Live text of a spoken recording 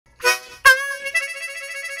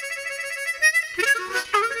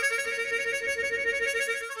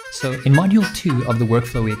So in Module 2 of the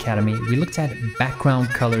Workflowy Academy, we looked at background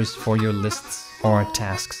colors for your lists or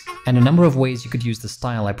tasks, and a number of ways you could use the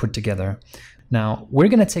style I put together. Now, we're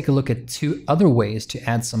going to take a look at 2 other ways to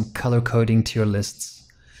add some color coding to your lists.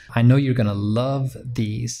 I know you're going to love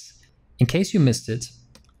these. In case you missed it,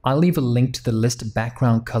 I'll leave a link to the list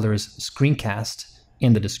background colors screencast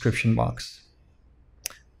in the description box.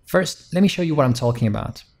 First, let me show you what I'm talking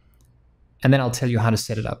about, and then I'll tell you how to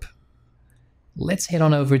set it up. Let's head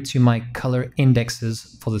on over to my color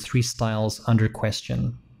indexes for the 3 styles under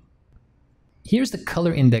question. Here's the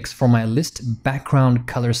color index for my list background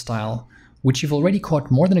color style, which you've already caught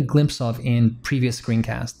more than a glimpse of in previous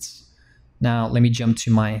screencasts. Now let me jump to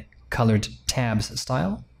my colored tabs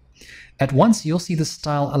style. At once you'll see the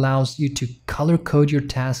style allows you to color code your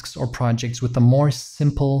tasks or projects with a more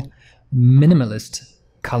simple, minimalist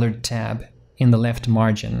colored tab in the left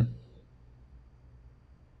margin.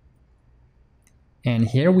 And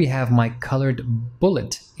here we have my colored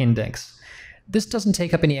bullet index. This doesn't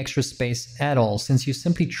take up any extra space at all, since you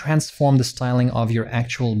simply transform the styling of your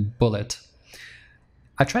actual bullet.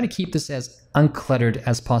 I try to keep this as uncluttered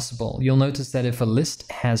as possible. You'll notice that if a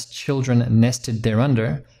list has children nested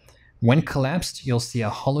thereunder, when collapsed, you'll see a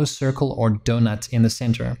hollow circle or donut in the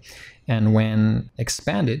center. And when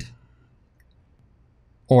expanded,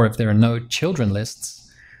 or if there are no children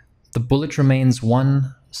lists, the bullet remains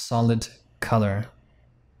one solid color.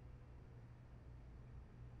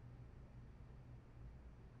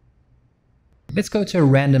 Let's go to a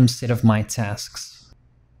random set of my tasks.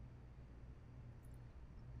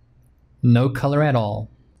 No color at all.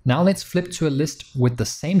 Now let's flip to a list with the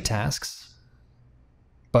same tasks,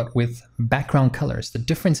 but with background colors. The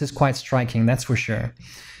difference is quite striking, that's for sure.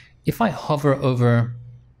 If I hover over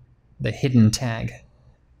the hidden tag,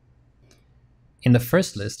 in the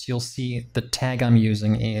first list, you'll see the tag I'm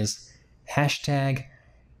using is hashtag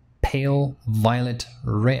pale violet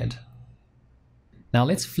red. Now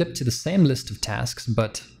let's flip to the same list of tasks,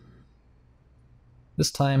 but this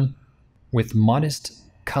time with modest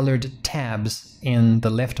colored tabs in the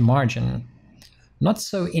left margin. Not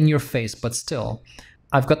so in your face, but still,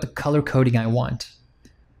 I've got the color coding I want.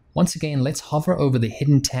 Once again, let's hover over the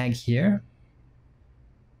hidden tag here,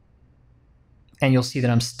 and you'll see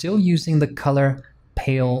that I'm still using the color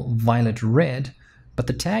pale violet red, but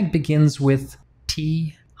the tag begins with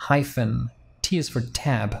T hyphen. T is for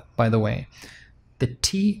tab, by the way. The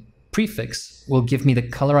T prefix will give me the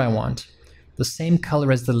color I want, the same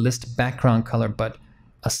color as the list background color, but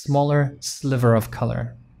a smaller sliver of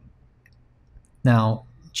color. Now,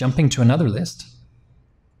 jumping to another list,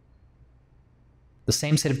 the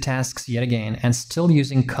same set of tasks yet again, and still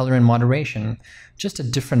using color and moderation, just a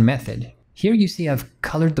different method. Here you see I've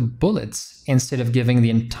colored the bullets instead of giving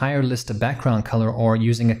the entire list a background color or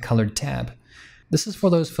using a colored tab. This is for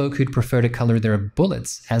those folk who'd prefer to color their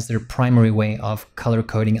bullets as their primary way of color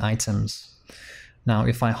coding items. Now,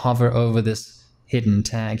 if I hover over this hidden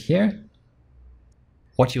tag here,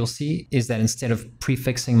 what you'll see is that instead of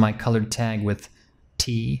prefixing my colored tag with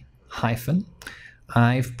T hyphen,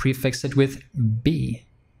 I've prefixed it with B.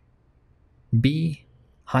 B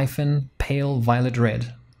hyphen pale violet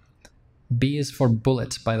red. B is for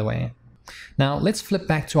bullet, by the way. Now let's flip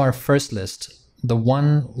back to our first list, the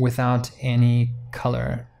one without any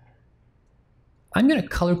color. I'm going to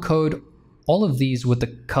color code all of these with the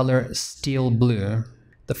color steel blue.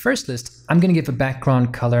 The first list, I'm going to give a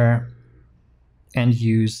background color and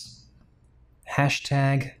use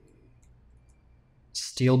hashtag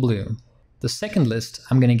steel blue. The second list,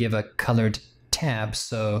 I'm going to give a colored tab,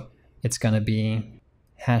 so it's going to be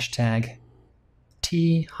hashtag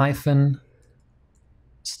T hyphen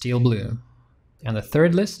steel blue. And the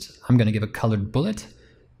third list, I'm going to give a colored bullet,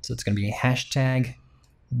 so it's going to be hashtag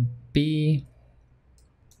B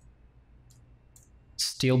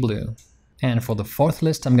steel blue. And for the fourth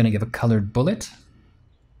list, I'm going to give a colored bullet,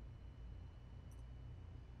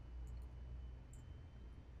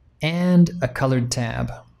 and a colored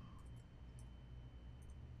tab.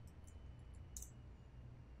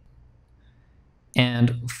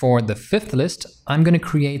 And for the fifth list, I'm going to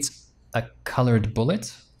create a colored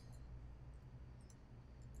bullet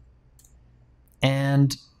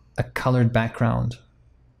and a colored background.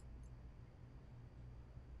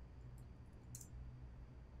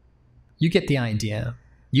 You get the idea.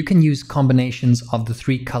 You can use combinations of the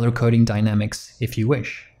 3 color coding dynamics if you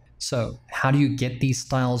wish. So how do you get these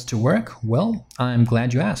styles to work? Well, I'm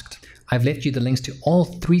glad you asked. I've left you the links to all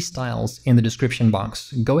 3 styles in the description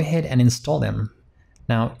box. Go ahead and install them.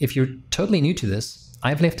 Now, if you're totally new to this,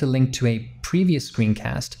 I've left a link to a previous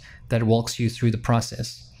screencast that walks you through the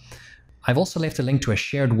process. I've also left a link to a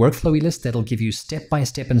shared workflowy list that'll give you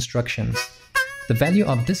step-by-step instructions. The value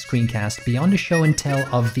of this screencast, beyond the show and tell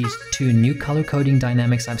of these two new color coding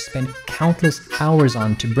dynamics I've spent countless hours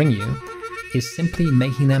on to bring you, is simply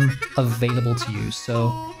making them available to you,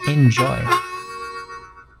 so enjoy.